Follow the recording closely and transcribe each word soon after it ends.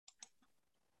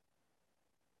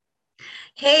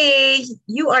Hey,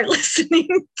 you are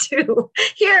listening to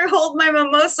Here, Hold My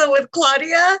Mimosa with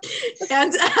Claudia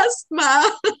and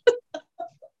asthma.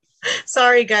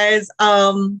 Sorry, guys.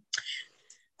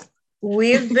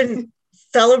 We've been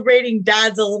celebrating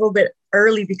dads a little bit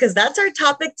early because that's our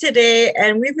topic today,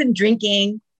 and we've been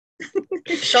drinking.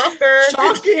 Shocker.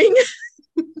 Shocking.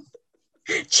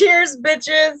 Cheers,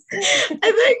 bitches.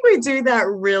 I think we do that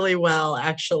really well,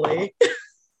 actually.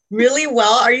 Really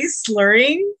well? Are you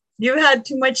slurring? You had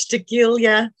too much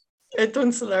tequila. I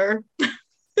don't slur.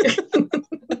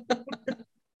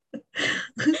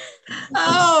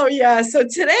 Oh, yeah. So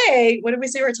today, what did we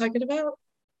say we're talking about?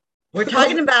 We're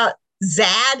talking about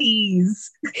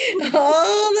zaddies.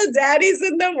 All the daddies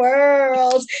in the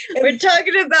world. We're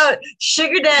talking about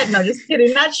sugar dad. No, just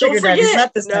kidding. Not sugar daddies.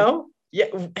 Not this time. No. Yeah.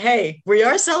 Hey, we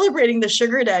are celebrating the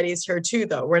sugar daddies here too,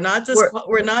 though. We're not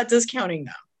discounting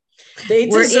them. They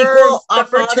deserve equal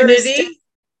opportunity.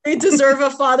 They deserve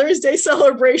a Father's Day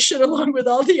celebration along with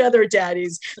all the other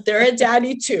daddies. They're a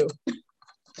daddy too.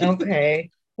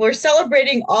 Okay. We're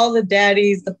celebrating all the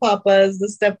daddies, the papas, the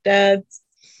stepdads.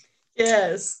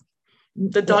 Yes.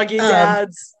 The doggy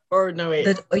dads. Or no,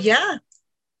 wait. Yeah.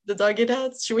 The doggy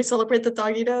dads. Should we celebrate the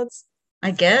doggy dads?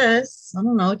 I guess. I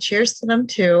don't know. Cheers to them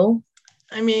too.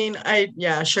 I mean,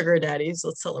 sugar daddies.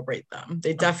 Let's celebrate them.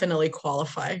 They definitely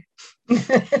qualify.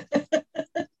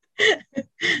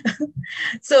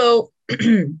 So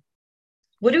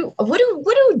what do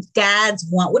dads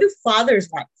want? What do fathers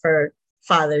want for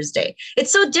Father's Day?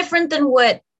 It's so different than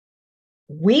what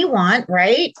we want,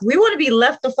 right? We want to be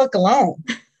left the fuck alone.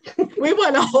 We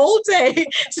want a whole day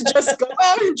to just go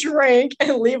out and drink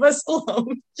and leave us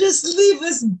alone. Just leave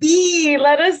us be.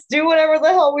 Let us do whatever the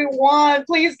hell we want.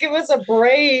 Please give us a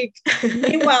break.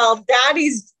 Meanwhile,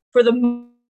 daddies, for the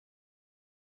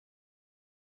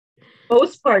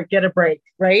most part, get a break,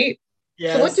 right?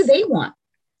 Yes. So what do they want?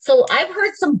 So I've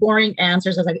heard some boring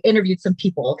answers as I've interviewed some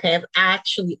people. Okay, I've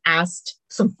actually asked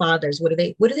some fathers, what do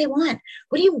they want?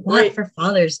 What do you want for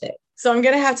Father's Day? So I'm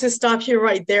gonna have to stop you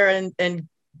right there and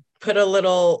put a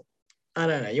little, I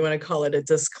don't know, you want to call it a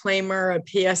disclaimer, a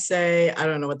PSA, I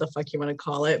don't know what the fuck you want to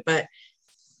call it, but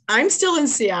I'm still in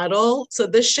Seattle, so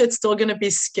this shit's still gonna be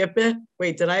skipping.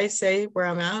 Wait, did I say where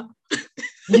I'm at?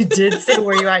 You did say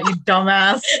where you're at, you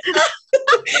dumbass.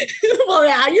 Well,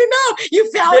 yeah,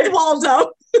 you found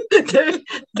Waldo.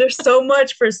 There's so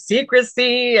much for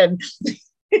secrecy and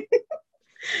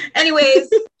anyways,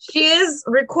 she is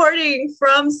recording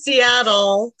from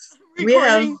Seattle.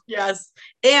 Yes.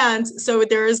 And so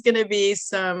there is going to be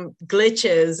some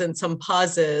glitches and some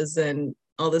pauses and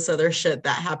all this other shit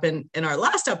that happened in our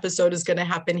last episode is going to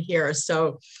happen here.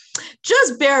 So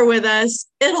just bear with us.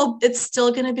 It's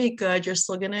still going to be good. You're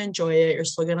still going to enjoy it. You're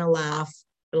still going to laugh.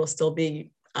 It'll still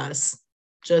be us.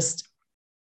 Just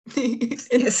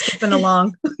skipping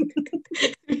along.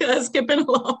 Yeah, skipping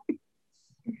along.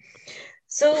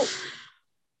 So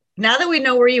now that we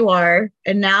know where you are,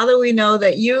 and now that we know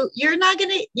that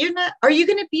are you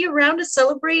gonna be around to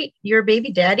celebrate your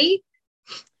baby daddy?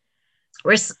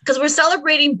 Because we're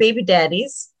celebrating baby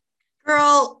daddies.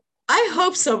 Girl, I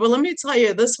hope so. But let me tell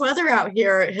you, this weather out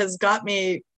here has got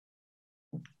me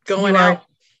going out,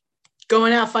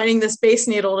 finding the Space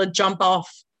Needle to jump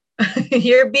off.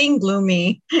 You're being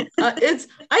gloomy. I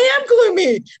am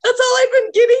gloomy. That's all I've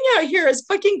been getting out here is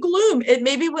fucking gloom. It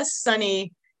maybe was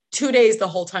sunny 2 days the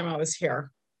whole time I was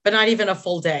here, but not even a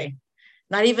full day,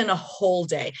 not even a whole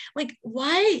day. Like,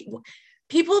 why?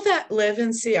 People that live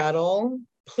in Seattle,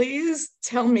 please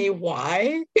tell me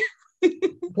why.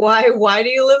 Why do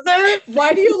you live there?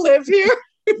 Why do you live here?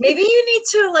 Maybe you need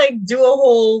to do a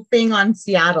whole thing on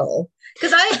Seattle.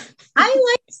 Because I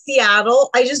like Seattle.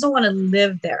 I just don't want to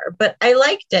live there, but I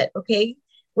liked it. Okay.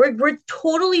 We're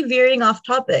totally veering off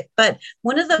topic, but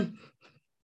one of the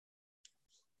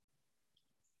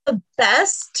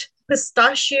best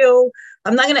pistachio,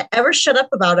 I'm not going to ever shut up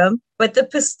about them, but the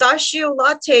pistachio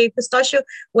latte,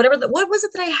 what was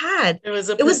it that I had? It was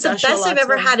the best latte I've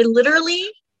ever had. It literally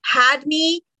had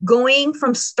me going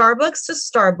from Starbucks to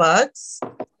Starbucks.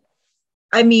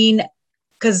 I mean,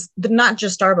 because not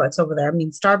just Starbucks over there. I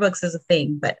mean, Starbucks is a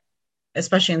thing, but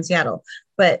especially in Seattle.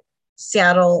 But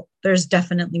Seattle, there's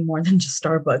definitely more than just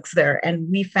Starbucks there. And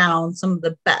we found some of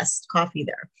the best coffee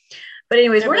there. But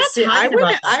anyways, we're not talking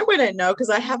about that. I wouldn't know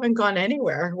because I haven't gone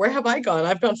anywhere. Where have I gone?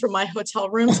 I've gone from my hotel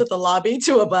room to the lobby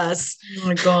to a bus. Oh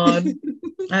my God.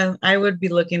 I would be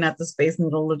looking at the Space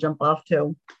Needle to jump off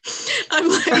too. I'm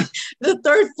like, the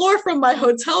third floor from my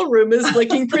hotel room is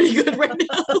looking pretty good right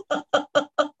now.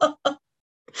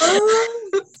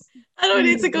 I don't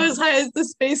need to go as high as the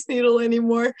Space Needle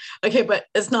anymore. Okay, but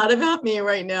it's not about me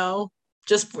right now.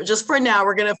 Just for now,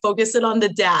 we're going to focus it on the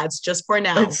dads just for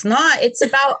now. It's not. It's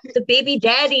about the baby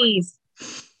daddies.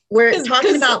 We're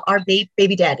talking about our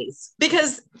baby daddies.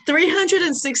 Because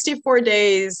 364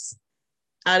 days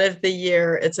out of the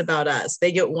year, it's about us.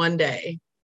 They get one day.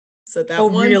 So that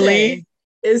one day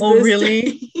is this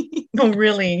really? Day. Oh,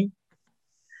 really?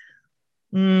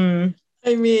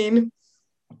 I mean,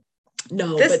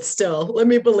 but still, let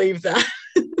me believe that.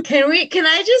 Can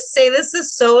I just say this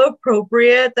is so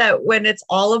appropriate that when it's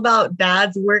all about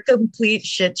dads, we're a complete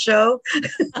shit show.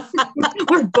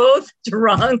 We're both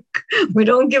drunk. We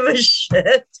don't give a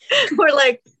shit. We're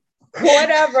like,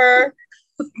 whatever.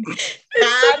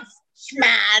 Dads,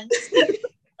 schmads.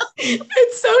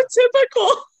 It's so typical.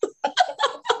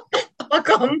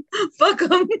 Fuck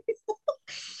them.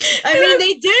 I mean,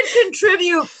 they did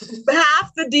contribute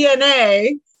half the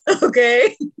DNA.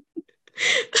 Okay.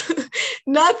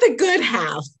 Not the good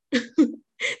half.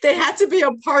 They had to be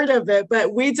a part of it,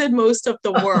 but we did most of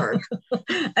the work.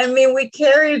 I mean, we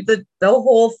carried the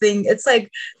whole thing. It's like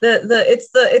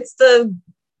it's the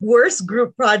worst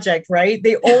group project, right?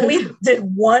 They only did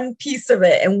one piece of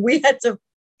it and we had to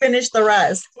finish the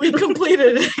rest. We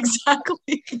completed it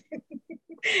exactly.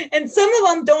 And some of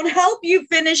them don't help you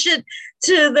finish it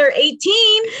to their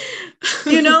 18.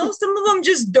 You know, some of them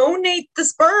just donate the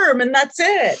sperm and that's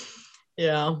it.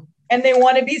 Yeah. And they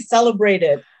want to be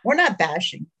celebrated. We're not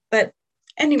bashing, but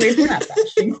anyways, we're not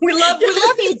bashing. We love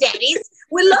you, daddies.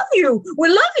 We love you,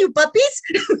 puppies.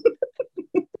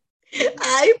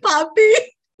 Hi, puppy.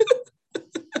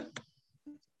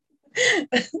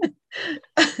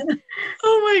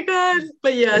 Oh my God.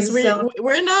 But yes,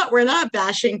 we're not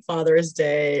bashing Father's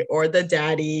Day or the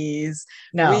daddies.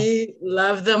 No. We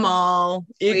love them all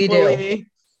equally. We do.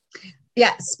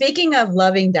 Yeah. Speaking of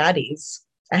loving daddies,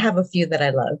 I have a few that I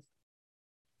love.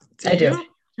 I do.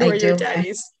 Who are your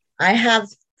daddies? I have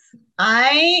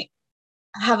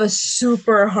a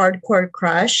super hardcore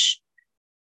crush,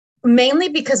 mainly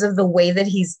because of the way that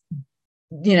he's,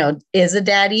 is a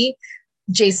daddy.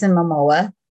 Jason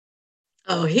Momoa.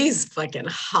 Oh, he's fucking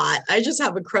hot. I just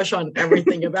have a crush on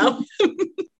everything about him.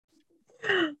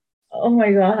 Oh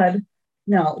my God.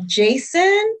 No,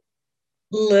 Jason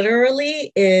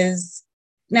literally is.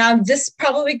 Now, this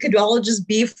probably could all just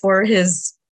be for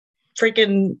his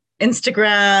freaking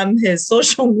Instagram, his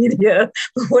social media,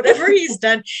 whatever he's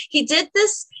done. He did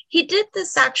this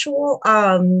actual,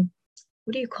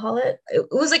 what do you call it? It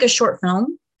was like a short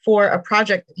film for a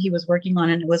project that he was working on,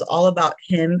 and it was all about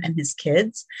him and his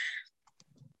kids.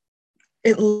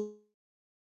 It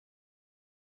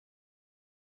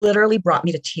literally brought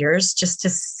me to tears just to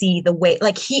see the way,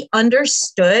 like, he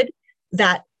understood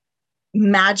that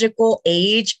magical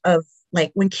age of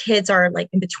like when kids are like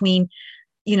in between,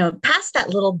 past that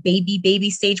little baby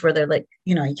stage where they're like,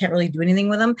 you can't really do anything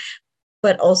with them,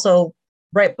 but also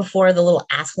right before the little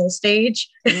asshole stage.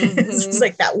 It's just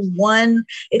like that one,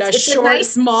 it's short, nice,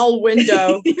 small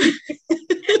window.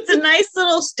 It's a nice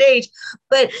little stage,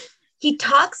 but he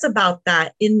talks about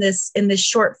that in this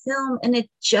short film, and it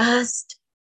just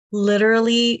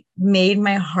literally made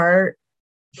my heart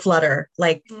flutter,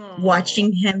 like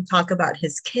watching him talk about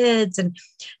his kids and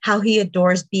how he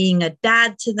adores being a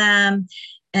dad to them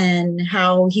and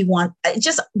how he wants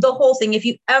just the whole thing. If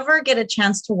you ever get a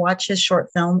chance to watch his short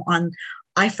film on,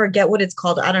 I forget what it's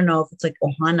called. I don't know if it's like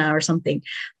Ohana or something,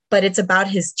 but it's about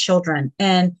his children,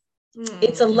 and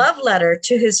it's a love letter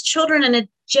to his children. And it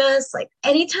just like,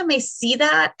 anytime I see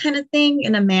that kind of thing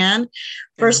in a man,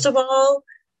 first of all,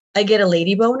 I get a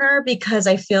lady boner because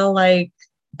I feel like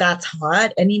that's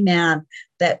hot. Any man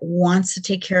that wants to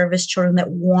take care of his children, that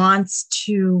wants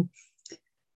to,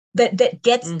 that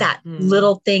gets that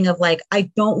little thing of like,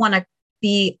 I don't want to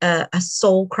be a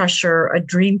soul crusher, a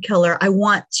dream killer. I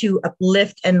want to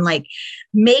uplift and like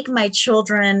make my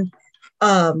children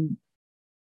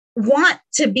want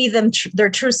to be their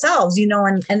true selves,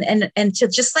 and to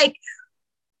just like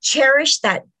cherish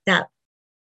that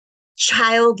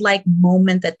childlike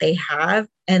moment that they have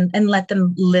and let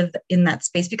them live in that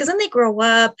space, because then they grow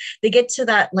up, they get to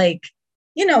that, like,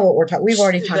 what we're talking, we've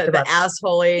already talked about the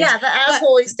asshole age. Yeah, the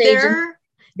asshole stage.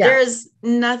 There's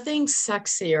nothing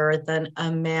sexier than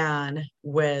a man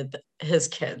with his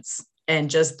kids and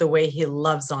just the way he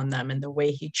loves on them and the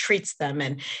way he treats them.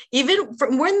 And even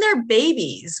from when they're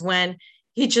babies, when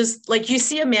he just like, you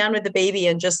see a man with a baby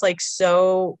and just like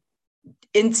so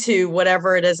into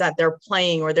whatever it is that they're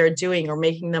playing or they're doing or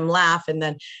making them laugh, and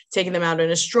then taking them out in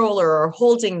a stroller or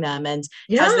holding them. And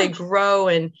as they grow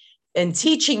and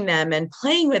teaching them and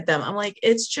playing with them, I'm like,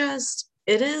 it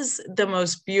is the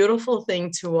most beautiful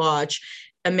thing to watch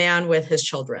a man with his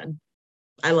children.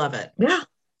 I love it. Yeah.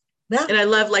 Yeah. And I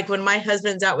love, like, when my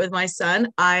husband's out with my son,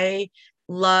 I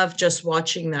love just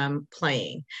watching them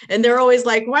playing. And they're always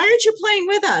like, why aren't you playing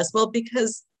with us? Well,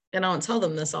 because, and I don't tell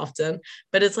them this often,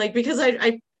 but it's like, because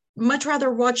I much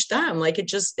rather watch them. Like,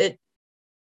 it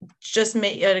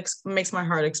makes my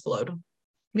heart explode.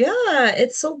 Yeah,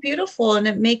 it's so beautiful. And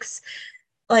it makes,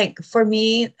 like, for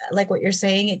me, like what you're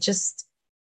saying,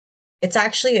 it's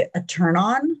actually a turn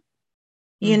on,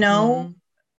 you know,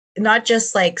 not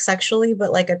just like sexually,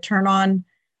 but like a turn on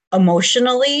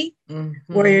emotionally,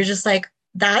 where you're just like,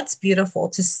 that's beautiful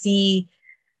to see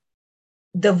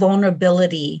the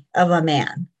vulnerability of a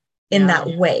man in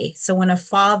that way. So when a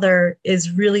father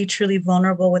is really truly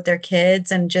vulnerable with their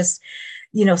kids and just,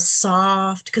 you know,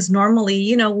 soft, because normally,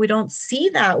 you know, we don't see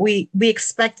that. We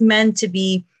expect men to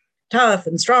be tough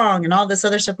and strong and all this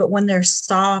other stuff, but when they're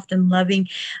soft and loving,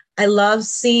 I love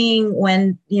seeing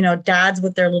when, you know, dads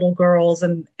with their little girls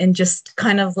and just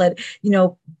kind of let, you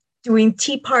know, doing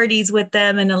tea parties with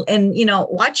them and you know,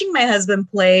 watching my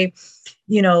husband play,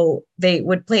 you know, they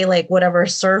would play like whatever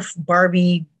surf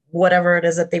Barbie, whatever it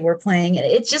is that they were playing.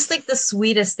 It's just like the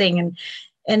sweetest thing.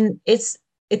 And it's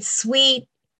sweet.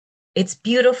 It's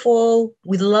beautiful.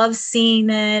 We love seeing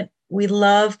it. We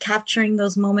love capturing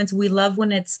those moments. We love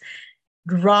when it's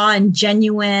raw and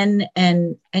genuine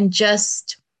and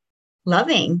just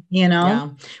loving, you know? Yeah.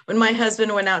 When my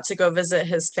husband went out to go visit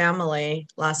his family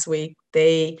last week,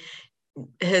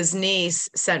 his niece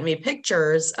sent me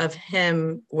pictures of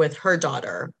him with her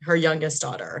daughter, her youngest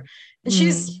daughter. And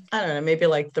she's, I don't know, maybe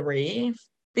like between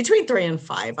 3 and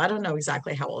 5. I don't know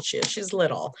exactly how old she is. She's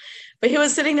little, but he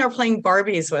was sitting there playing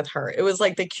Barbies with her. It was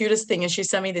like the cutest thing. And she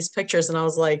sent me these pictures and I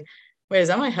was like, wait, is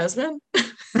that my husband?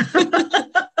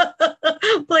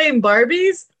 Playing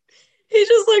Barbies? He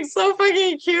just looked so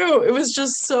fucking cute. It was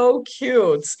just so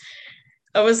cute.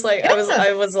 I was like, yeah.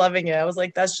 I was loving it. I was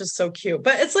like, that's just so cute.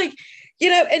 But it's like, you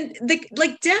know, and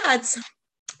like dads,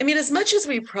 I mean, as much as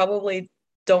we probably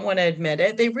don't want to admit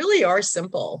it, they really are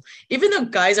simple. Even though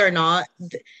guys are not,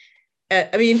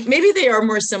 I mean, maybe they are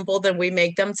more simple than we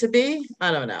make them to be.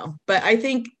 I don't know. But I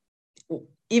think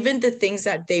even the things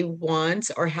that they want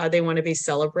or how they want to be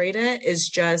celebrated is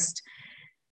just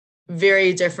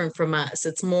very different from us.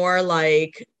 It's more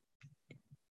like,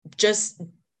 just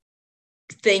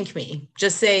thank me,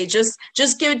 just say, just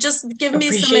give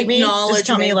me some acknowledgement, just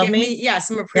tell me you love me.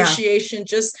 Some appreciation.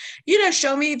 Just, you know,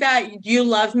 show me that you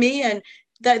love me and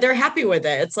that they're happy with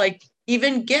it. It's like,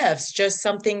 even gifts, just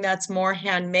something that's more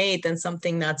handmade than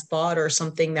something that's bought, or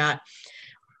something that,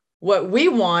 what we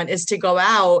want is to go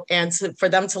out and for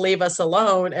them to leave us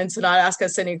alone and to not ask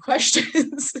us any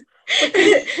questions.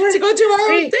 To go do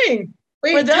our own thing.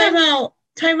 Wait, time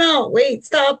out. Wait,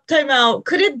 stop, time out.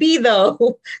 Could it be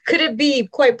though? Could it be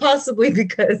quite possibly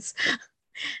because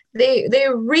they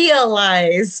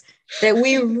realize that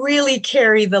we really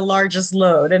carry the largest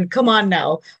load? And come on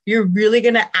now, you're really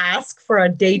going to ask for a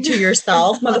day to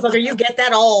yourself? Motherfucker, you get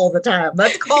that all the time.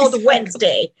 That's called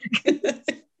Wednesday.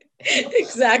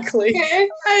 Exactly.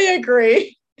 I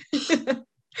agree.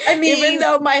 I mean, even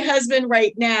though my husband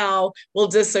right now will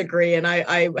disagree, and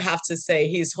I have to say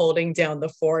he's holding down the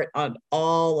fort on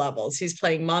all levels. He's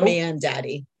playing mommy and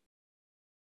daddy.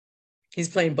 He's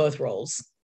playing both roles.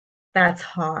 That's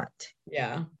hot.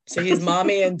 Yeah. So he's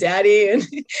mommy and daddy, and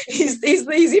he's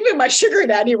even my sugar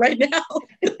daddy right now.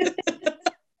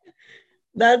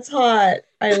 That's hot.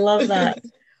 I love that.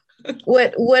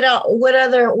 What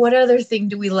other thing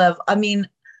do we love? I mean,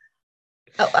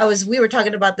 we were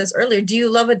talking about this earlier. Do you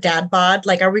love a dad bod?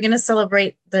 Like, are we going to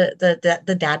celebrate the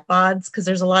dad bods? Because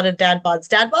there's a lot of dad bods.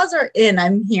 Dad bods are in,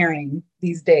 I'm hearing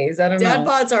these days. I don't know. Dad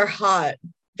bods are hot.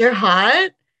 They're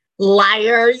hot?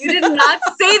 Liar. You did not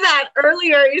say that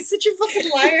earlier. You're such a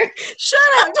fucking liar. Shut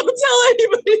up. Don't tell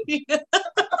anybody.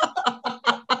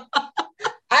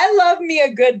 I love me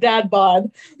a good dad bod.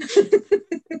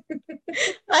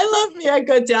 I love me a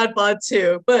good dad bod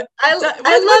too, but I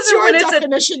what's your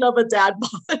definition of a dad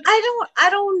bod? I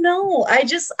don't know. I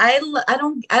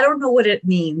don't know what it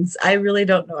means. I really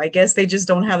don't know. I guess they just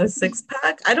don't have a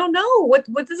 6-pack. I don't know.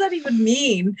 What does that even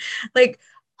mean? Like,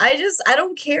 I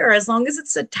don't care as long as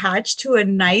it's attached to a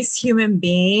nice human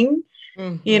being,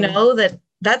 you know,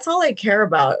 that's all I care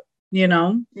about, you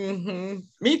know? Mm-hmm.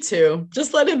 Me too.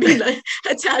 Just let it be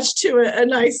attached to a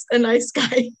nice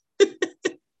guy.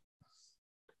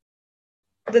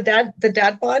 The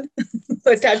dad bod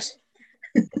attached.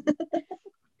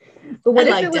 But what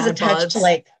if it was attached to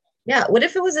like, yeah, what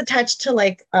if it was attached to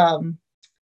like who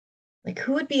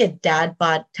would be a dad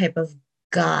bod type of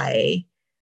guy?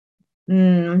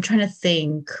 I'm trying to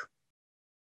think.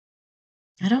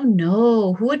 I don't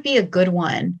know. Who would be a good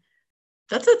one?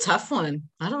 That's a tough one.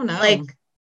 I don't know. Like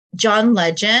John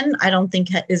Legend, I don't think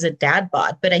is a dad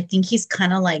bod, but I think he's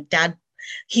kind of like dad.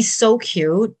 He's so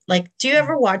cute. Like, do you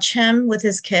ever watch him with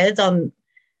his kids on?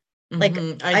 Like,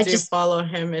 I do follow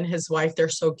him and his wife. They're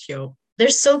so cute. They're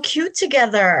so cute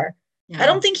together. Yeah. I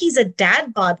don't think he's a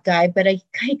dad bod guy, but I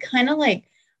kind of like,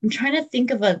 I'm trying to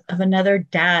think of another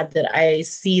dad that I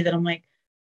see that I'm like,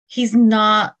 he's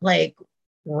not like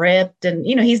ripped and,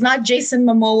 he's not Jason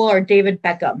Momoa or David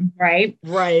Beckham, right?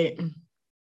 Right.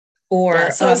 Or yeah,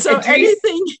 so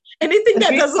anything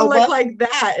that doesn't look like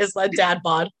that is a dad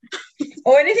bod.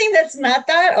 Oh, anything that's not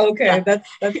that? Okay, yeah. That's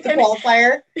the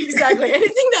qualifier. Exactly.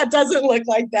 Anything that doesn't look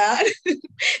like that,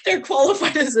 they're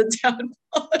qualified as a dad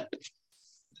bod.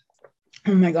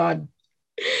 Oh my God.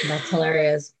 That's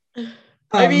hilarious.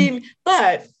 I mean,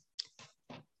 but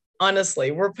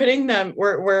honestly, we're putting them,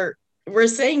 we're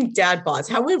saying dad bods.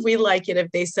 How would we like it if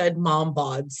they said mom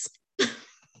bods?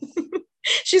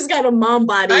 She's got a mom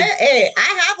body. I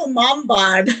have a mom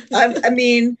bod. I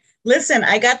mean, listen,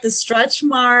 I got the stretch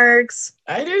marks.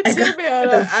 I do too,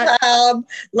 man.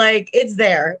 Like, it's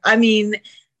there. I mean,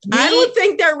 I don't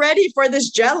think they're ready for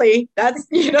this jelly. That's,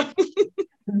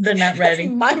 they're not ready.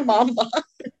 My mom bod.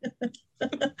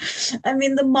 I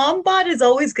mean, the mom bod is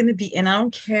always going to be in. I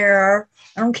don't care.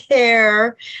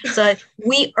 So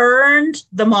we earned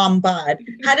the mom bod.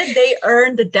 How did they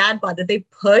earn the dad bod? Did they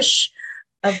push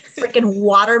a freaking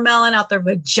watermelon out their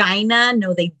vagina?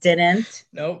 No, they didn't.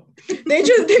 Nope. They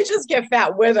just get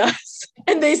fat with us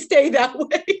and they stay that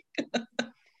way.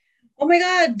 Oh my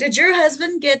God. Did your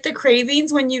husband get the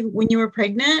cravings when you were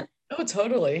pregnant? Oh,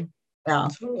 totally. Yeah.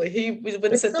 Totally. He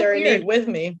would sit there and eat with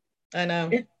me. I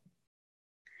know.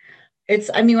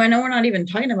 I mean, I know we're not even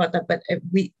talking about that, but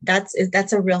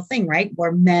that's a real thing, right?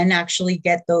 Where men actually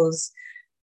get those,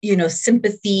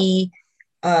 sympathy,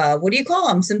 what do you call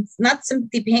them? Not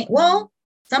sympathy pain. Well,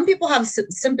 some people have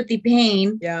sympathy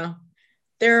pain. Yeah.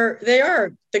 They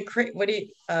are what do you,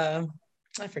 I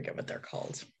forget what they're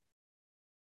called,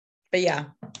 but yeah,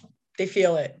 they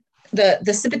feel it.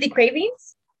 The sympathy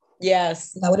cravings.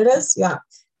 Yes. Is that what it is? Yeah.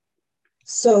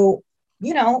 So,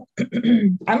 I'm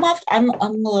a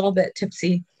little bit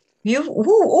tipsy.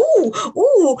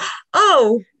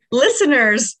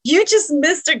 Listeners, you just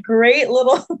missed a great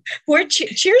little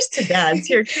cheers to dads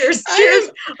here. Cheers.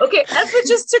 Okay, Essa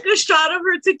just took a shot of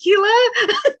her tequila.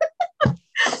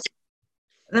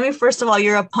 Let me, first of all,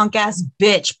 you're a punk ass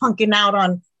bitch punking out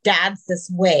on dads this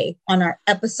way on our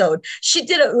episode. She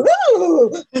did it.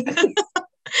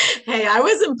 Hey, I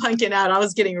wasn't punking out. I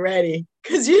was getting ready.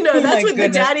 Because, that's what the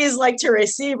daddies like to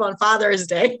receive on Father's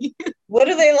Day. What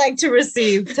do they like to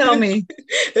receive? Tell me.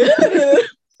 That's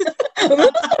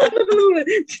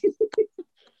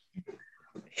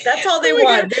all they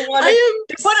want. They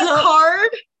want a card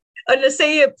and to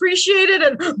say appreciate it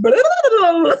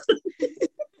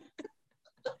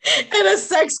and a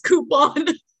sex coupon.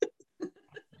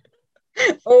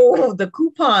 Oh, the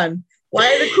coupon.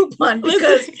 Why the coupon?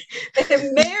 Because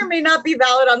it may or may not be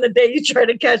valid on the day you try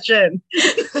to catch in.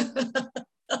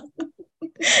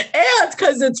 And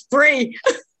because it's free.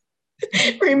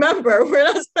 Remember, we're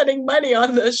not spending money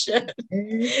on this shit.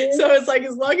 Mm-hmm. So it's like,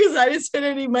 as long as I didn't spend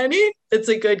any money, it's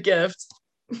a good gift.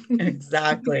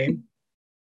 Exactly.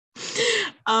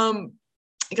 God,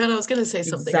 I was going to say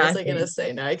something. Exactly. What was I going to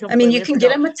say now? I mean, you can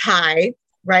get him a tie,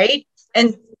 right?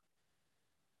 And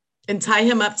tie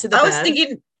him up to the bed. I was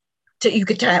thinking you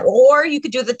could tie, or you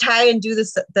could do the tie and do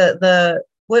this,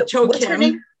 what's her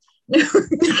name?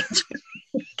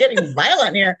 Getting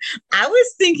violent here. I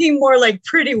was thinking more like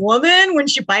Pretty Woman when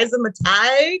she buys him a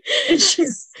tie and she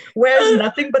wears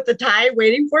nothing but the tie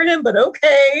waiting for him, but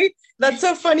okay. That's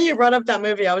so funny you brought up that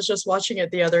movie. I was just watching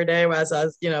it the other day as I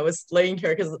was, was laying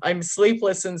here because I'm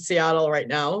sleepless in Seattle right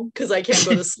now because I can't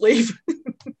go to sleep.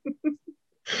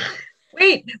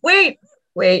 Wait.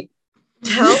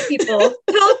 Tell people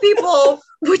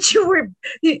what you were.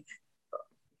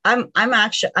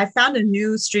 I found a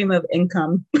new stream of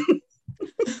income.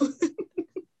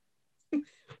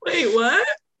 Wait, what?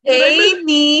 Pay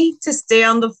me to stay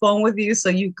on the phone with you so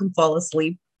you can fall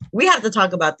asleep. We have to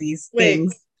talk about these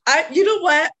things. You know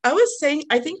what? I was saying,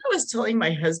 I think I was telling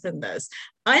my husband this.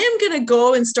 I am going to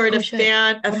go and start a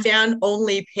fan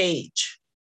only page.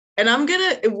 And I'm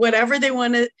going to, whatever they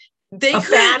want to,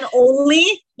 fan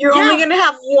only? You're only going to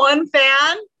have one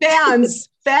fan? Fans.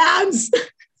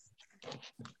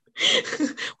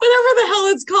 Whatever the hell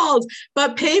it's called,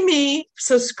 but pay me,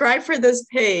 subscribe for this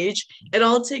page, and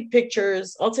I'll take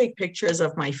pictures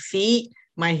of my feet,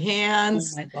 my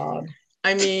hands. Oh my God.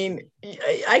 I mean,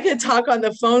 I could talk on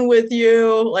the phone with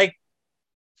you, like,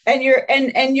 and you're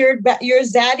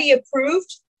Zaddy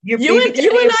approved. Your you baby and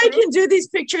you daddy and I approved? can do these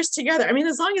pictures together. I mean,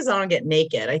 as long as I don't get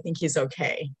naked, I think he's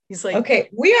okay. He's like, okay,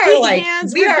 we are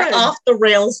good. off the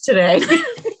rails today.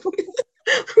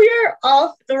 We are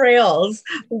off the rails.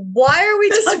 Why are we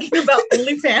talking about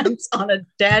OnlyFans on a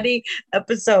daddy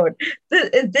episode?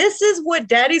 This is what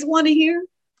daddies want to hear?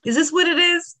 Is this what it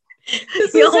is?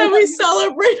 This is how we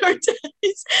celebrate our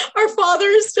daddies, our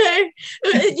Father's Day.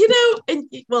 You know,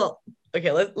 and well,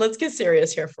 okay, let's get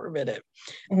serious here for a minute.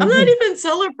 I'm not even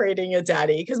celebrating a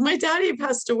daddy because my daddy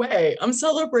passed away. I'm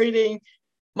celebrating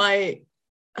my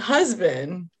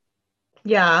husband.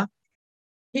 Yeah.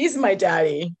 He's my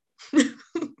daddy. He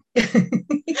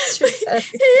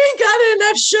ain't got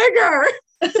enough sugar.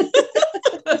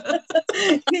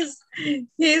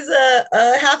 he's a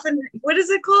half and what is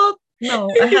it called? No,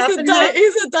 a half and half.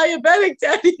 He's a diabetic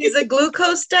daddy. He's a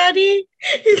glucose daddy.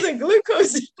 He's a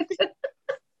glucose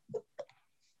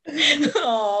daddy.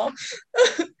 Oh,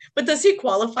 but does he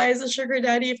qualify as a sugar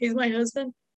daddy if he's my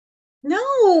husband?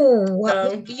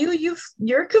 No.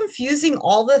 You're confusing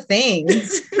all the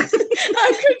things.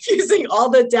 I'm confusing all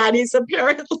the daddies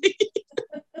apparently.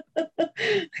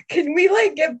 Can we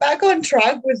get back on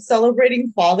track with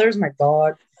celebrating fathers? My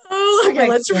God. Oh, okay.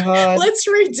 Let's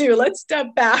redo. Let's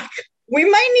step back. We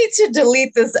might need to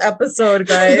delete this episode,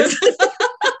 guys.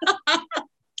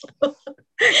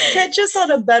 Catch us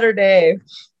on a better day.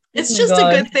 It's just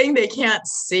a good thing they can't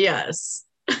see us.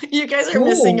 You guys are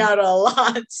missing out a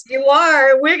lot. You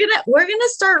are. We're gonna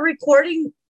start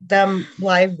recording them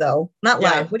live though. Not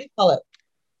live. What do you call it?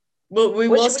 Well, we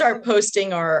will start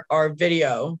posting our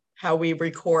video, how we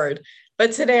record.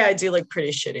 But today I do look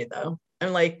pretty shitty though.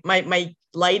 I'm like my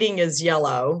lighting is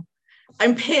yellow.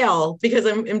 I'm pale because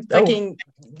I'm in fucking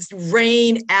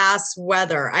rain ass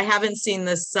weather. I haven't seen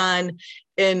the sun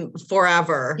in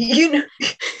forever. Do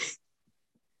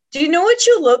you know what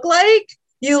you look like?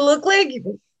 You look like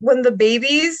when the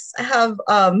babies have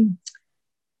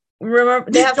remember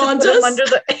they have jaundice? To put them under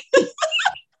the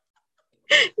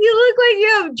You look like you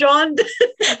have jaundice.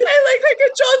 I look like a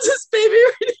jaundice baby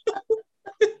right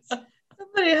now.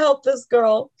 Somebody help this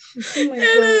girl. It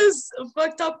is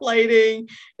fucked up lighting.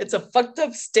 It's a fucked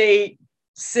up state,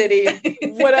 city,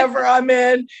 whatever I'm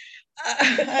in.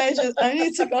 I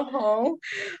need to go home.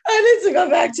 I need to go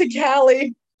back to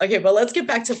Cali. Okay, but let's get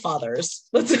back to fathers.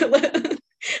 Let's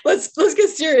get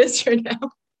serious here now.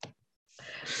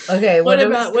 Okay. What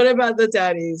about the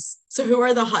daddies? So who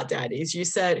are the hot daddies? You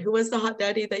said, who was the hot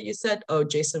daddy that you said? Oh,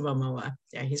 Jason Momoa.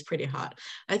 Yeah, he's pretty hot.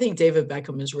 I think David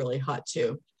Beckham is really hot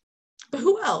too. But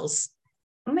who else?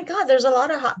 Oh my God, there's a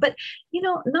lot of hot, but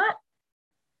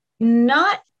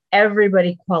not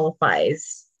everybody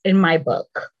qualifies in my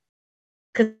book.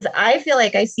 Because I feel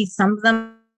like I see some of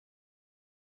them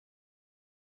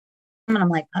and I'm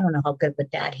like, I don't know how good of a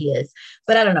dad he is,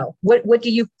 but I don't know. What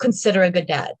do you consider a good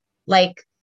dad? I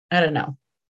don't know.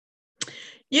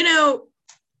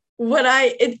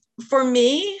 For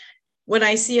me, when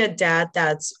I see a dad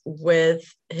that's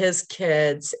with his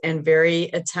kids and very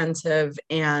attentive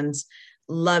and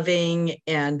loving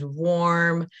and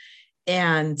warm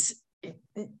and,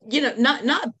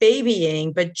 not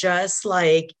babying, but just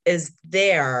is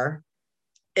there,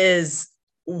 is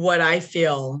what I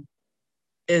feel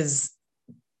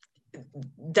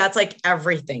that's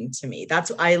everything to me.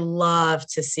 I love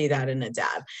to see that in a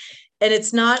dad. And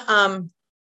it's not, oh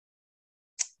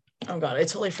God, I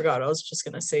totally forgot what I was just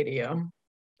going to say to you.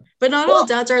 But not all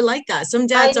dads are like that. Some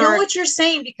dads I know what you're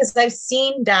saying because I've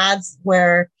seen dads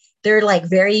where they're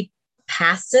very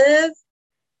passive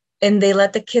and they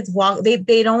let the kids walk. They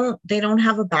don't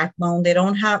have a backbone. They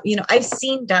don't have, I've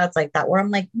seen dads like that where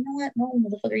I'm like, you know what? No,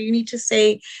 motherfucker, you need to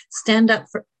stand up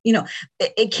for,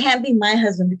 it can't be my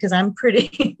husband because I'm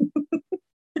pretty.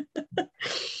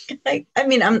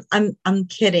 I'm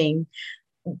kidding.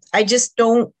 I just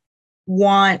don't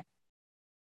want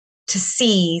to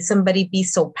see somebody be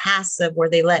so passive where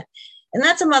and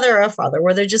that's a mother or a father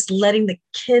where they're just letting the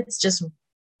kids just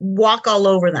walk all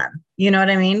over them. You know what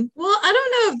I mean? Well, I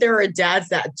don't know if there are dads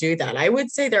that do that. I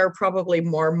would say there are probably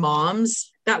more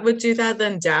moms that would do that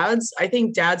than dads. I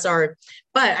think dads are,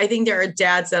 but I think there are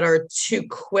dads that are too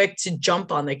quick to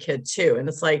jump on the kid too. And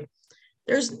it's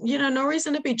there's, no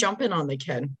reason to be jumping on the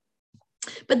kid.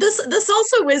 But this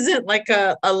also isn't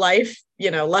a life,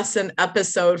 lesson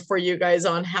episode for you guys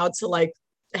on how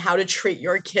to treat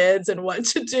your kids and what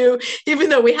to do, even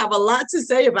though we have a lot to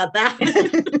say about that.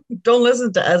 Don't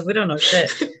listen to us. We don't know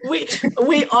shit. We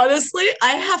honestly,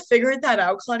 I have figured that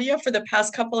out, Claudia, for the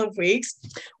past couple of weeks.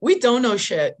 We don't know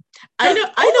shit. I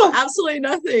know absolutely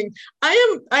nothing.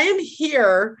 I am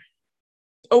here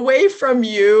away from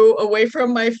you, away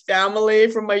from my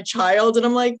family, from my child. And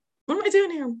I'm like, What am I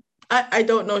doing here? I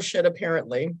don't know shit,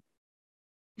 apparently.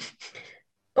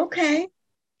 Okay.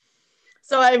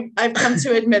 So I've come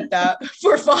to admit that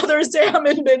for Father's Day, I'm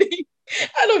admitting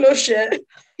I don't know shit.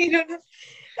 You don't know.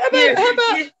 How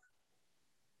about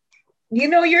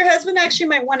your husband actually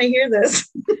might want to hear this.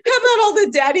 How about all the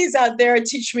daddies out there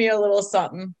teach me a little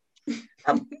something?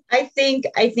 I think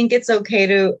it's okay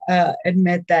to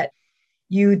admit that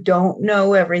you don't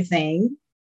know everything.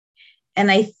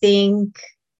 And I think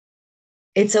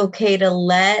it's okay to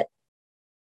let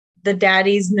the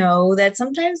daddies know that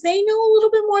sometimes they know a little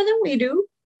bit more than we do.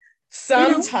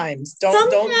 Sometimes.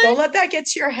 Don't let that get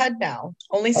to your head now.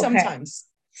 Only sometimes.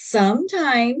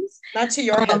 Sometimes. Not to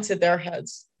your head, to their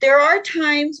heads. There are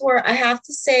times where I have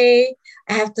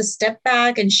to step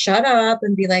back and shut up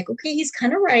and be like, okay, he's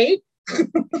kind of right.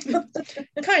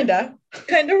 kind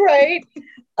of right.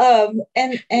 And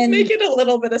it's making a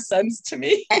little bit of sense to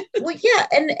me. And we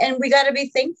got to be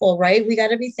thankful, right? We got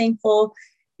to be thankful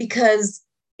because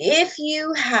if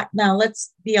you have, now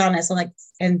let's be honest,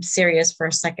 I'm serious for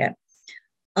a second.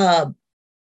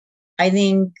 I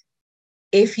think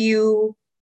if you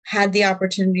had the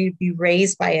opportunity to be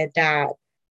raised by a dad,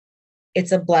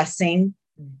 it's a blessing.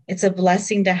 It's a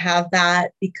blessing to have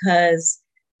that because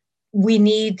we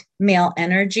need male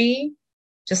energy,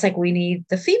 just like we need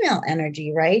the female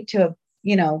energy, right? To,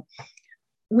 we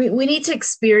need to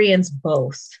experience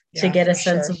both to get a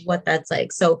sense of what that's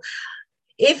like. So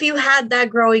if you had that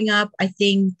growing up, I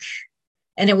think,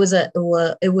 and it was a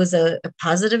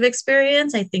positive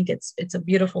experience, I think it's a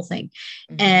beautiful thing.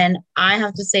 Mm-hmm. And I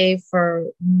have to say for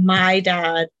my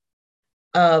dad,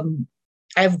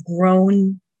 I've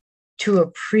grown to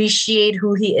appreciate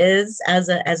who he is as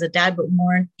a dad, but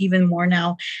even more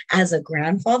now as a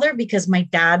grandfather, because my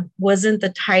dad wasn't the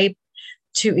type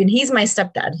to, and he's my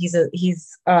stepdad.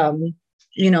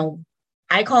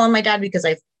 I call him my dad because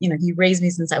he raised me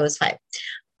since I was 5.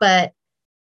 But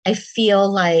I feel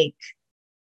like,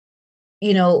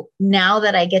 now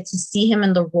that I get to see him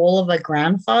in the role of a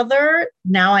grandfather,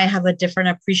 now I have a different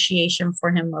appreciation for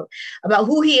him about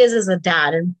who he is as a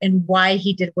dad and why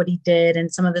he did what he did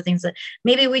and some of the things that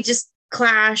maybe we just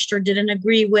clashed or didn't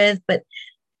agree with. But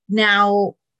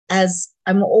now as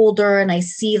I'm older and I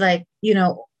see I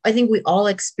think we all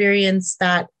experience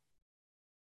that,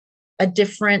 a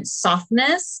different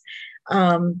softness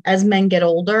as men get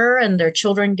older and their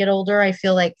children get older. I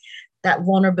feel like that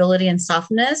vulnerability and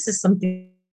softness is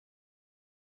something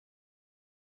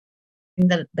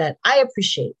that I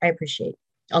appreciate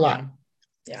a lot.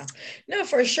 Yeah, no,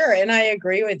 for sure. And I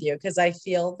agree with you because I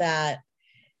feel that,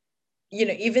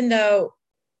 even though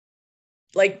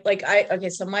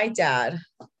so my dad,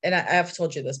 and I've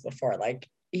told you this before, my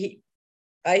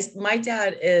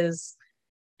dad is,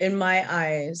 in my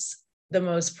eyes, the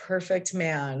most perfect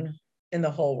man in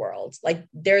the whole world. Like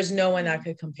there's no one that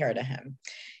could compare to him.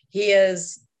 It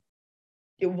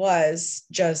was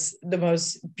just the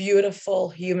most beautiful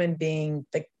human being,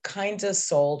 the kindest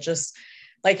soul, just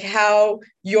like how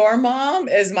your mom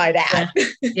is my dad.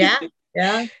 Yeah.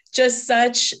 Just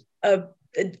such a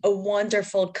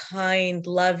wonderful, kind,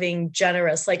 loving,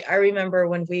 generous. Like I remember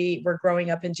when we were growing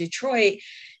up in Detroit,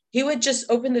 he would just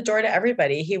open the door to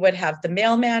everybody. He would have the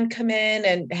mailman come in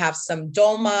and have some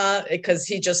dolma because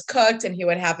he just cooked, and he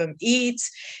would have him eat.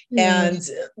 And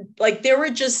there were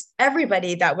just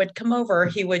everybody that would come over.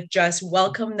 He would just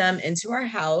welcome them into our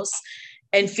house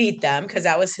and feed them because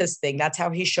that was his thing. That's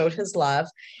how he showed his love.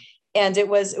 And it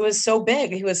was so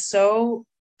big. He was so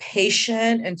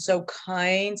patient and so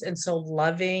kind and so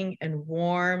loving and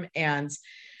warm. And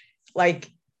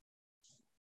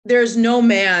there's no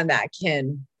man that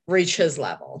can reach his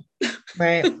level.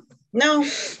 Right. No,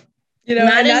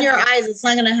 not in your eyes. It's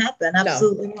not going to happen.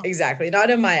 Absolutely. No, exactly. Not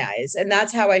in my eyes. And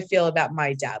that's how I feel about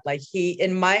my dad.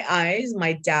 In my eyes,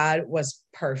 my dad was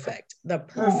perfect, the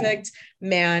perfect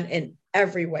man in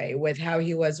every way, with how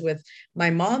he was with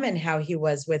my mom and how he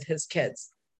was with his kids.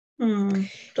 And,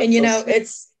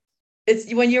 it's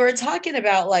when you were talking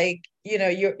about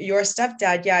your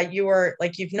stepdad, you were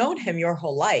you've known him your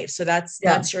whole life. So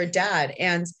that's your dad.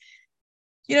 And,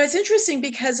 it's interesting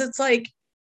because it's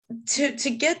to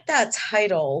get that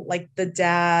title, like the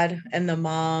dad and the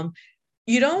mom,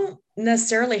 you don't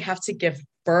necessarily have to give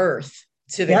birth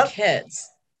to the kids.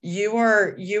 You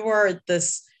are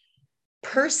this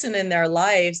person in their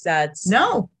lives that's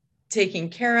taking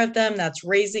care of them, that's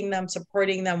raising them,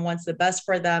 supporting them, wants the best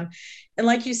for them. And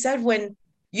like you said, when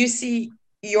you see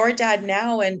your dad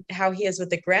now and how he is with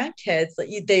the grandkids,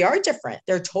 they are different.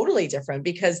 They're totally different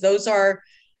because those are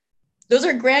those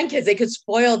are grandkids. They could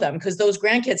spoil them because those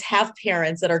grandkids have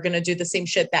parents that are going to do the same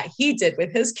shit that he did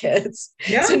with his kids.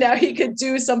 Yeah. So now he could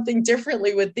do something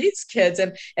differently with these kids.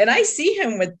 And I see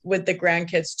him with the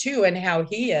grandkids too, and how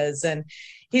he is. And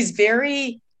he's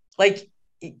very, like,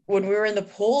 when we were in the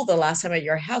pool the last time at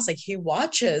your house, like, he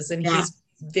watches and he's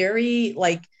very,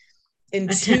 like,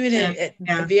 intuitive,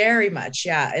 very much.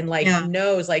 Yeah. And like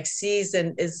knows, like, sees,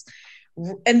 and is,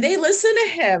 and they listen to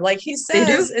him. Like he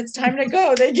says, it's time to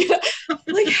go. They get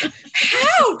like,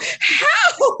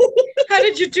 how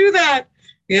did you do that?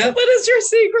 Yeah. What is your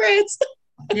secret?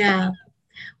 Yeah.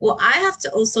 Well, I have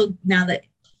to also, now that,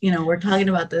 you know, we're talking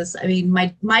about this, I mean,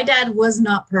 my dad was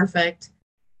not perfect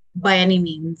by any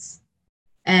means.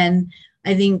 And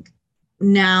I think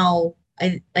now,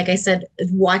 like I said,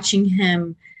 watching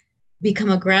him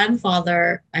become a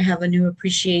grandfather, I have a new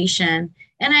appreciation.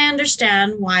 And I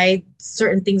understand why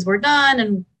certain things were done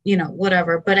and, you know,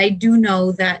 whatever. But I do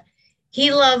know that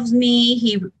he loves me.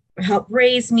 He helped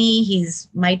raise me. He's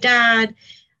my dad.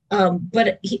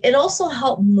 But it also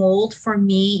helped mold for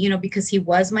me, you know, because he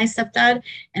was my stepdad.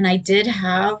 And I did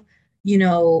have, you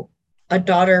know, a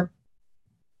daughter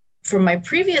from my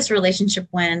previous relationship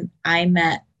when I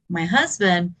met my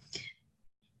husband.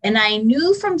 And I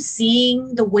knew from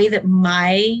seeing the way that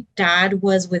my dad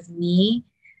was with me,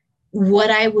 what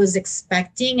I was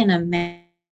expecting in a man,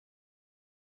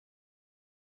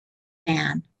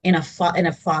 in a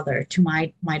father to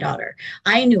my daughter.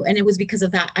 I knew, and it was because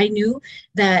of that. I knew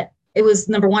that it was,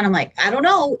 number one, I'm like, I don't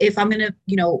know if I'm going to,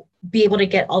 you know, be able to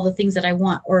get all the things that I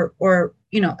want, or,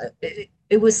 you know,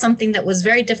 it was something that was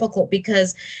very difficult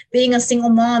because being a single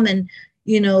mom and,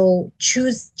 you know,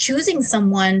 choosing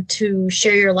someone to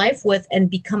share your life with and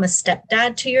become a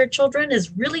stepdad to your children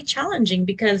is really challenging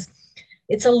because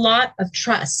it's a lot of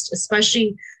trust,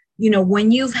 especially, you know,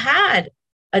 when you've had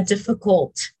a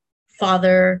difficult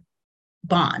father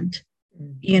bond,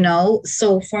 you know.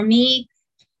 So for me,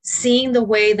 seeing the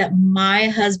way that my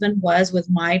husband was with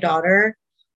my daughter,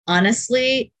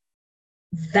 honestly,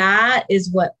 that is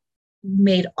what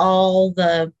made all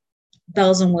the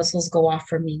bells and whistles go off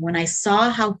for me when I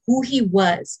saw who he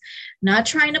was, not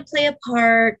trying to play a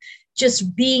part,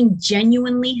 just being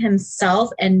genuinely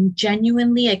himself and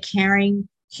genuinely a caring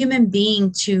human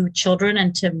being to children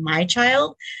and to my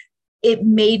child. It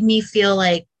made me feel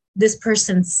like this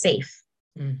person's safe.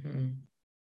 Mm-hmm.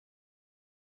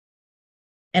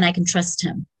 And I can trust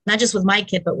him, not just with my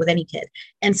kid, but with any kid.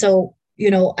 And so,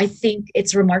 you know, I think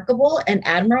it's remarkable and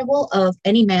admirable of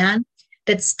any man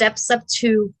that steps up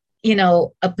to, you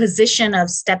know, a position of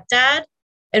stepdad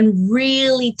and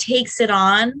really takes it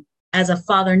on as a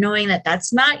father, knowing that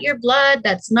that's not your blood,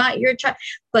 that's not your child,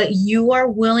 but you are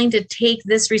willing to take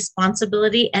this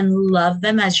responsibility and love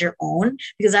them as your own,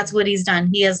 because that's what he's done.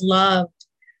 He has loved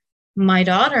my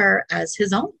daughter as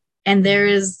his own. And there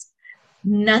is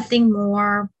nothing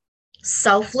more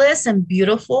selfless and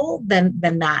beautiful than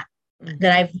that,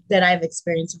 that I've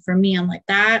experienced. For me, I'm like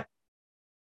that.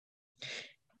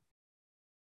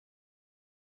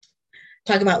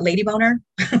 Talk about lady boner.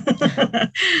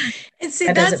 And see,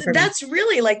 that's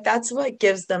really, like, that's what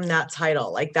gives them that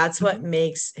title. Like, that's what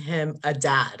makes him a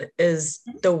dad, is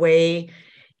the way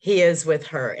he is with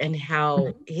her and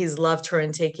how he's loved her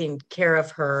and taking care of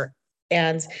her.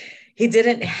 And he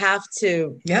didn't have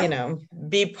to, you know,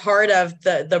 be part of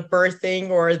the birthing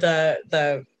or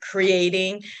the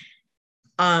creating.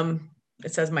 It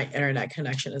says my internet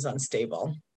connection is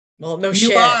unstable. Well, no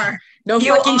shit.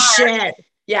 Shit.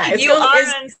 Yeah,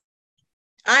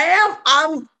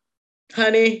 I'm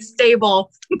honey,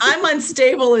 stable. I'm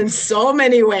unstable in so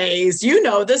many ways. You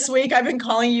know, this week I've been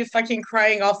calling you fucking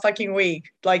crying all fucking week.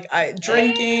 Like,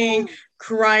 drinking,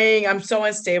 crying. I'm so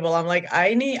unstable. I'm like,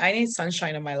 I need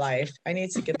sunshine in my life. I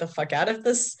need to get the fuck out of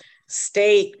this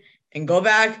state and go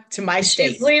back to my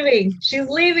state. She's leaving. She's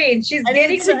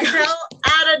getting the hell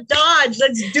out of Dodge.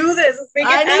 Let's do this. Let's make it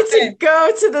happen. I need to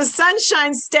go to the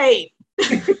sunshine state.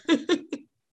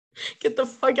 Get the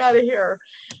fuck out of here.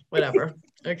 Whatever.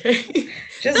 Okay.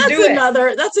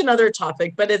 That's another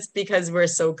topic, but it's because we're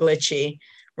so glitchy.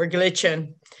 We're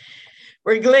glitching,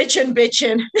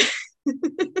 bitching.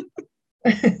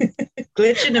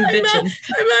 Glitching and bitching.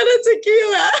 I'm out of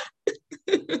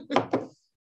tequila.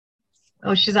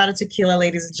 Oh, she's out of tequila,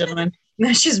 ladies and gentlemen.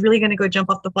 Now she's really going to go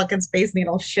jump off the fucking Space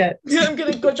Needle. Shit. Yeah, I'm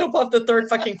going to go jump off the third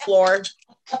fucking floor.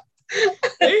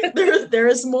 Hey, there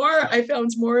is more. I found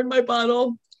more in my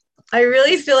bottle. I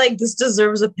really feel like this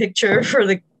deserves a picture for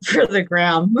the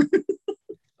gram.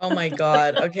 Oh my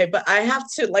God. Okay. But I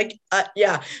have to, like,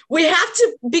 we have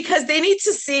to, because they need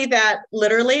to see that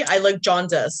literally I look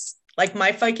jaundiced. Like,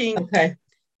 my fucking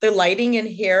the lighting in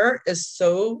here is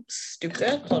so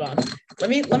stupid. Hold on. Let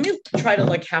me try to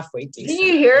look halfway decent.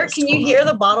 Can you hear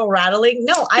the bottle rattling?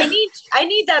 No, I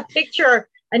need that picture.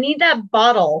 I need that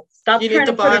bottle. Stop trying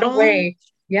to put it away.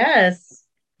 Yes.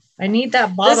 I need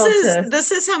that bottle.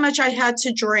 This is how much I had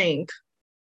to drink.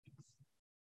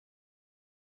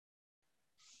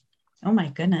 Oh my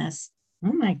goodness.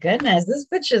 This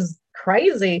bitch is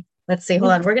crazy. Let's see.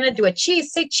 Hold on. We're gonna do a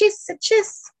cheese. Say cheese. Say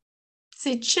cheese.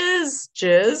 Say cheese.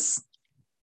 Jizz.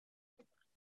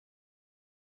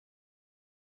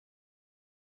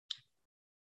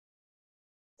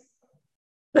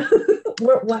 Tell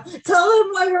them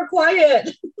why we're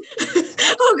quiet.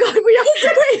 Oh God,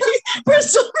 we're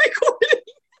still recording.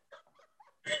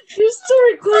 You're still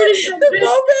recording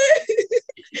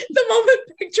the moment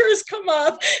pictures come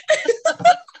up.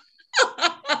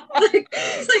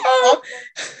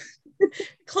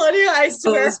 Claudia, I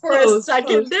swear for a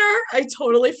second there, I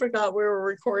totally forgot we were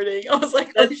recording. I was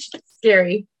like, that's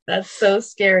scary. That's so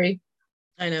scary.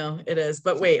 I know it is,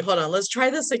 but wait, hold on. Let's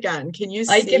try this again. Can you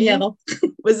see? I can handle.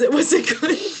 Was it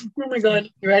good? Oh my God.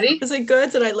 You ready? Was it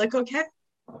good? Did I look okay?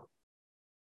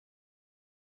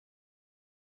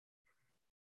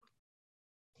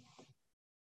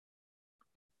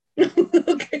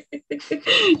 Okay.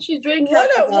 She's drinking.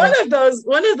 One of those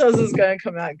is going to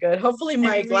come out good. Hopefully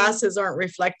my glasses aren't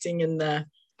reflecting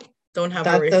don't have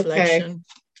a reflection. Okay.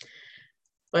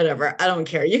 Whatever. I don't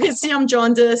care. You can see I'm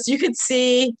jaundiced. You could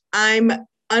see I'm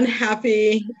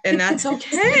unhappy, and that's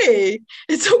okay.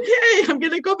 It's okay. I'm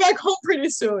going to go back home pretty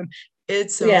soon.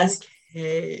 It's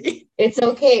okay. It's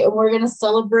okay. And we're going to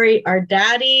celebrate our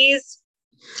daddies.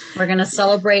 We're going to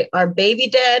celebrate our baby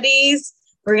daddies.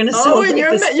 We're going to celebrate. And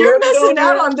you're missing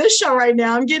out on this show right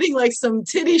now. I'm getting like some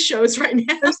titty shows right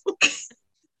now.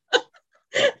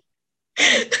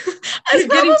 It's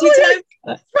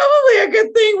probably a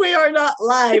good thing we are not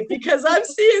live, because I'm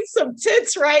seeing some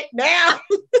tits right now.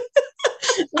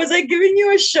 Was I giving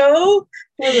you a show?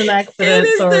 It was an accident. It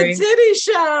is the titty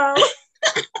show.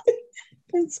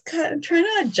 It's kind of trying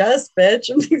to adjust, bitch.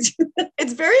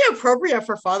 It's very appropriate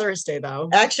for Father's Day, though.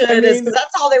 Actually, it is, because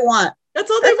that's all they want. That's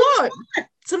all they want.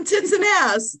 Some tits and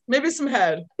ass, maybe some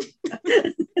head.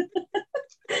 That's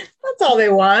all they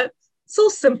want. So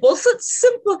simple, such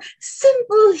simple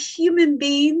human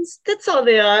beings. That's all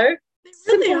they are.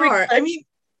 They really are. I mean,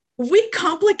 we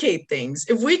complicate things.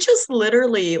 If we just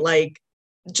literally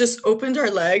just opened our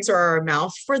legs or our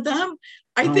mouth for them,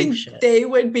 I think they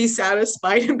would be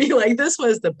satisfied and be like, this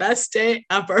was the best day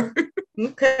ever.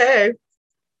 Okay.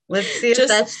 Let's see if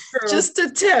that's true. Just a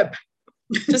tip.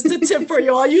 Just a tip for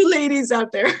you, all you ladies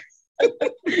out there.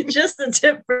 Just a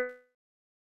tip for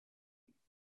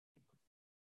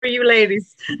you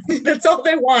ladies. That's all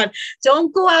they want.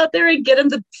 Don't go out there and get them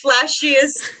the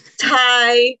flashiest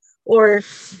tie or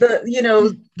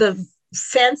the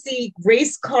fancy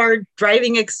race car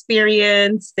driving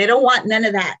experience. They don't want none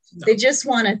of that. No. They just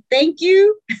want to thank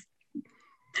you.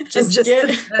 Just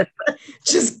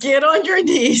get on your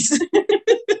knees.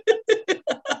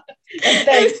 And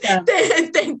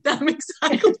thank them.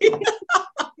 Exactly.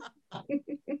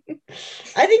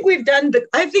 I think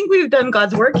we've done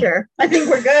God's work here. I think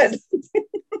we're good.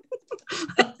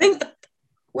 I think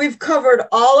we've covered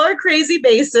all our crazy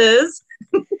bases.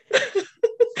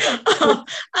 I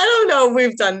don't know if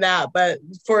we've done that, but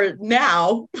for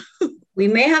now, we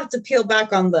may have to peel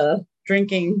back on the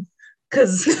drinking,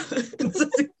 because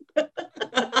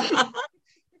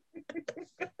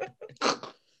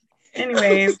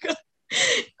anyways,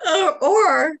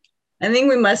 or I think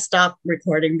we must stop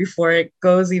recording before it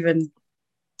goes even.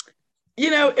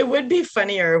 It would be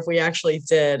funnier if we actually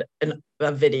did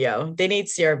a video. They need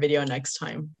to see our video next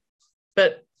time,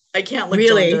 but I can't look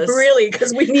really,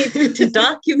 because we need to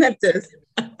document this.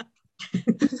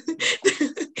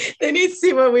 They need to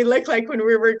see what we look like when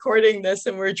we're recording this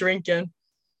and we're drinking.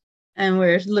 And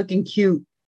we're looking cute.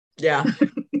 Yeah.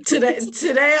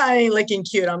 Today I ain't looking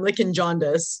cute. I'm looking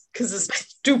jaundice because it's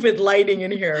stupid lighting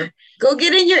in here. Go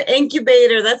get in your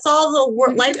incubator. That's all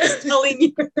the life is telling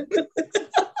you.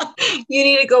 You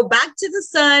need to go back to the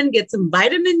sun, get some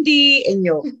vitamin D, and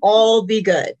you'll all be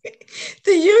good.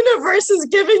 The universe is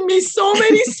giving me so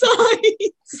many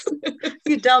signs.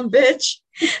 You dumb bitch.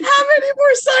 How many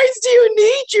more signs do you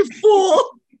need, you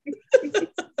fool?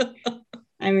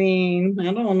 I mean,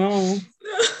 I don't know.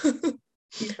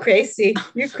 You're crazy.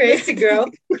 You're crazy, girl.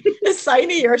 Sign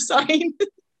your sign.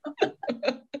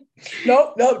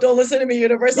 Nope, don't listen to me,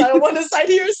 universe. I don't want to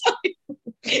sign your sign.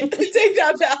 Take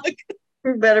that back.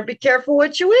 You better be careful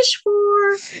what you wish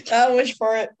for. I don't wish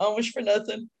for it. I don't wish for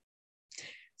nothing.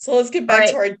 So let's get back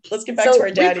to our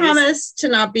daddies. We promise to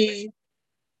not be.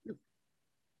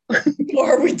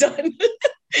 Or are we done?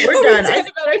 We're done.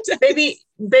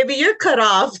 Baby, you're cut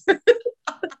off.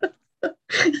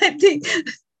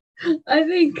 I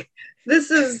think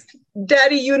this is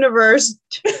Daddy Universe,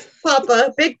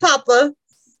 Papa, Big Papa,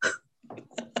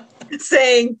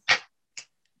 saying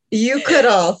you cut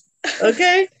off.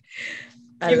 Okay?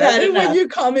 You've had it when you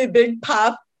call me Big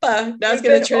Papa. Now it's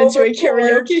going to turn into a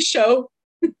karaoke show.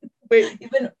 Wait.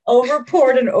 You've been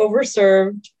overpoured and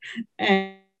overserved.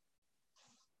 And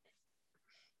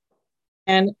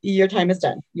your time is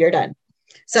done. You're done.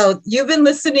 So you've been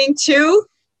listening to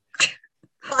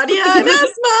Claudia and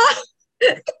Esma.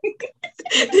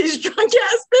 These drunk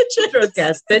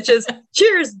ass bitches.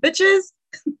 Cheers, bitches.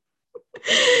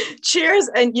 Cheers.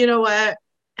 And you know what?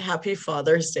 Happy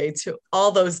Father's Day to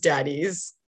all those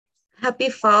daddies. Happy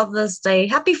Father's Day.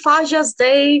 Happy Father's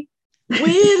Day.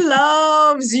 We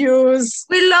loves yous.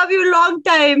 We love you long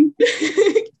time.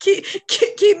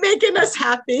 keep making us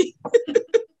happy.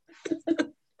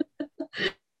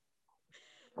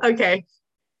 Okay.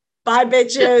 Bye,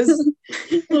 bitches.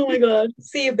 Oh my God.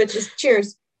 See you, bitches.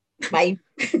 Cheers. Bye.